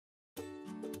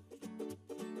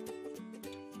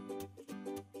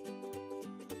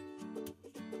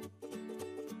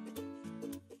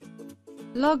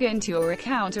Log into your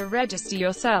account or register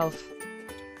yourself.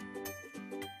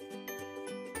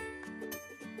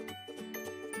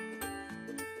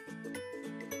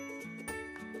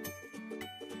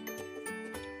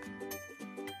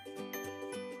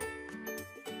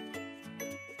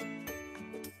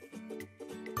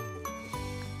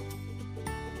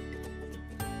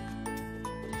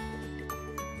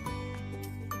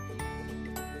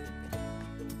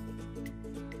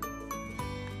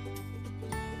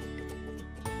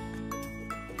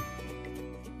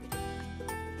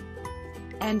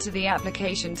 Enter the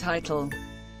application title.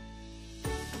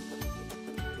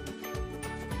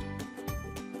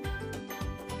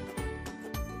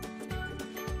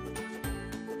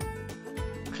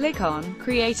 Click on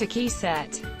Create a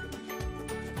Keyset.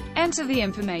 Enter the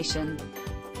information.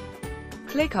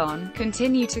 Click on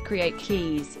Continue to create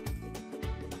keys.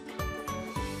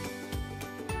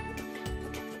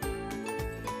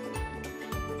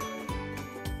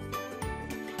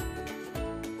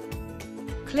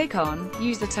 Click on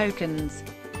User Tokens.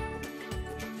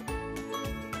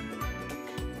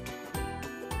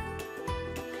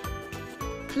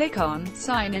 Click on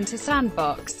Sign into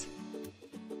Sandbox.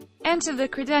 Enter the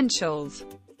credentials.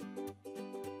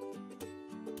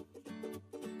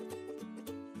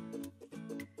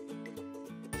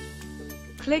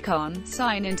 Click on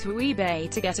Sign into eBay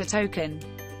to get a token.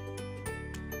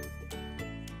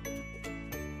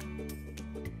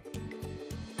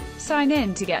 Sign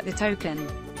in to get the token.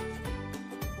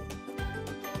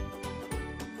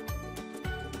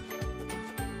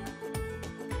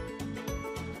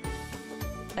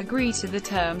 Agree to the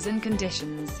terms and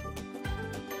conditions.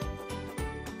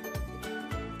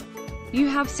 You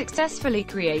have successfully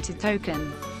created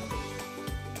token.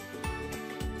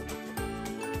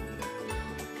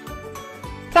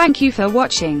 Thank you for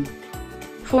watching.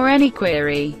 For any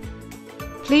query,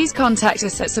 please contact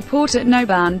us at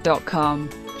support@knowband.com.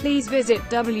 Please visit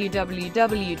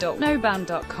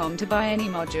www.knowband.com to buy any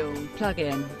module,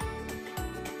 plugin,